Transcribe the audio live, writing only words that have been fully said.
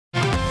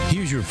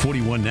Here's your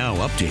 41 Now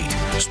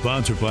update,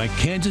 sponsored by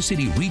Kansas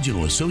City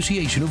Regional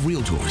Association of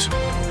Realtors.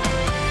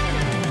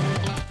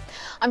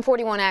 I'm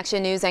 41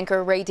 Action News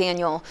anchor Ray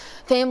Daniel.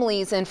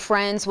 Families and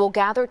friends will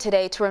gather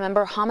today to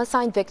remember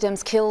homicide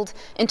victims killed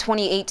in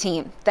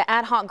 2018. The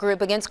ad hoc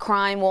group against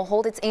crime will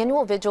hold its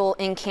annual vigil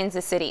in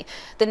Kansas City.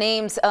 The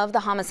names of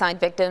the homicide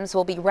victims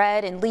will be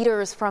read, and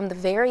leaders from the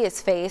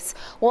various faiths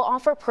will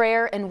offer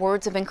prayer and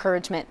words of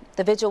encouragement.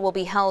 The vigil will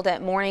be held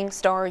at Morning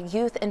Star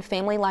Youth and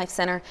Family Life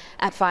Center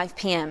at 5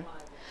 p.m.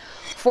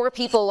 4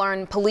 people are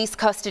in police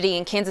custody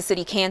in Kansas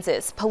City,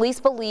 Kansas. Police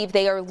believe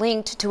they are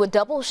linked to a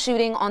double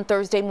shooting on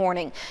Thursday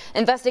morning.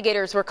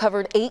 Investigators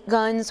recovered 8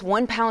 guns,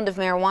 1 pound of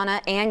marijuana,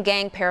 and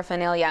gang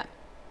paraphernalia.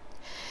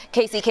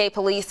 KCK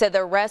police said the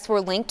arrests were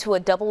linked to a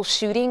double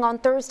shooting on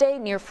Thursday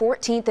near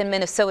 14th in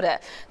Minnesota.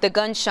 The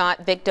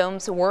gunshot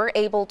victims were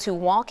able to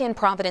walk in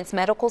Providence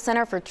Medical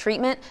Center for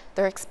treatment.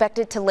 They're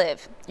expected to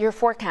live. Your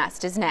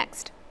forecast is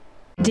next.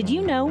 Did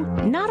you know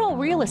not all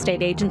real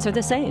estate agents are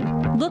the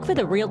same? Look for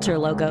the Realtor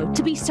logo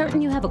to be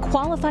certain you have a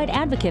qualified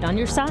advocate on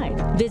your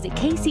side. Visit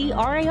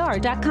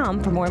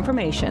kcrar.com for more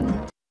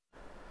information.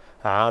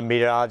 I'm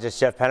meteorologist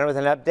Jeff Penner with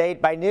an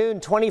update. By noon,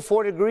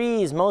 24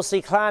 degrees,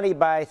 mostly cloudy.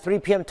 By 3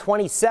 p.m.,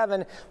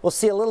 27. We'll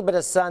see a little bit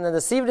of sun. And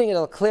this evening,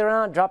 it'll clear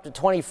out, drop to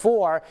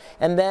 24.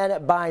 And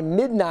then by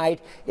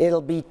midnight,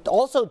 it'll be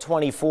also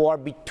 24.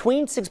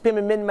 Between 6 p.m.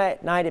 and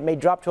midnight, it may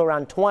drop to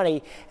around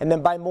 20. And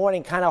then by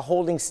morning, kind of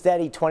holding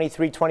steady,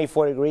 23,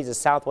 24 degrees as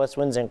southwest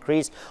winds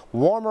increase.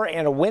 Warmer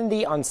and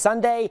windy on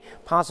Sunday,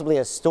 possibly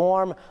a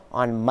storm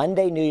on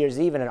Monday, New Year's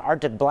Eve, and an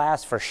Arctic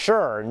blast for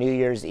sure New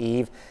Year's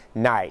Eve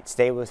night.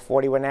 Stay with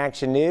 41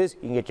 Action News.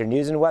 You can get your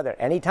news and weather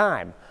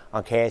anytime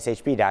on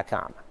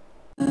KSHB.com.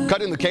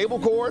 Cutting the cable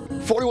cord?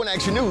 41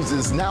 Action News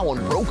is now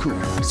on Roku.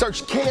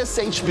 Search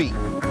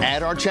KSHB.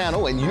 Add our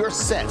channel and you're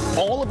set.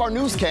 All of our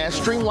newscasts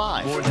stream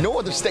live. No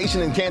other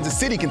station in Kansas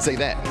City can say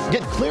that.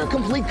 Get clear,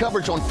 complete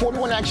coverage on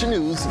 41 Action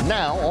News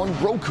now on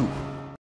Roku.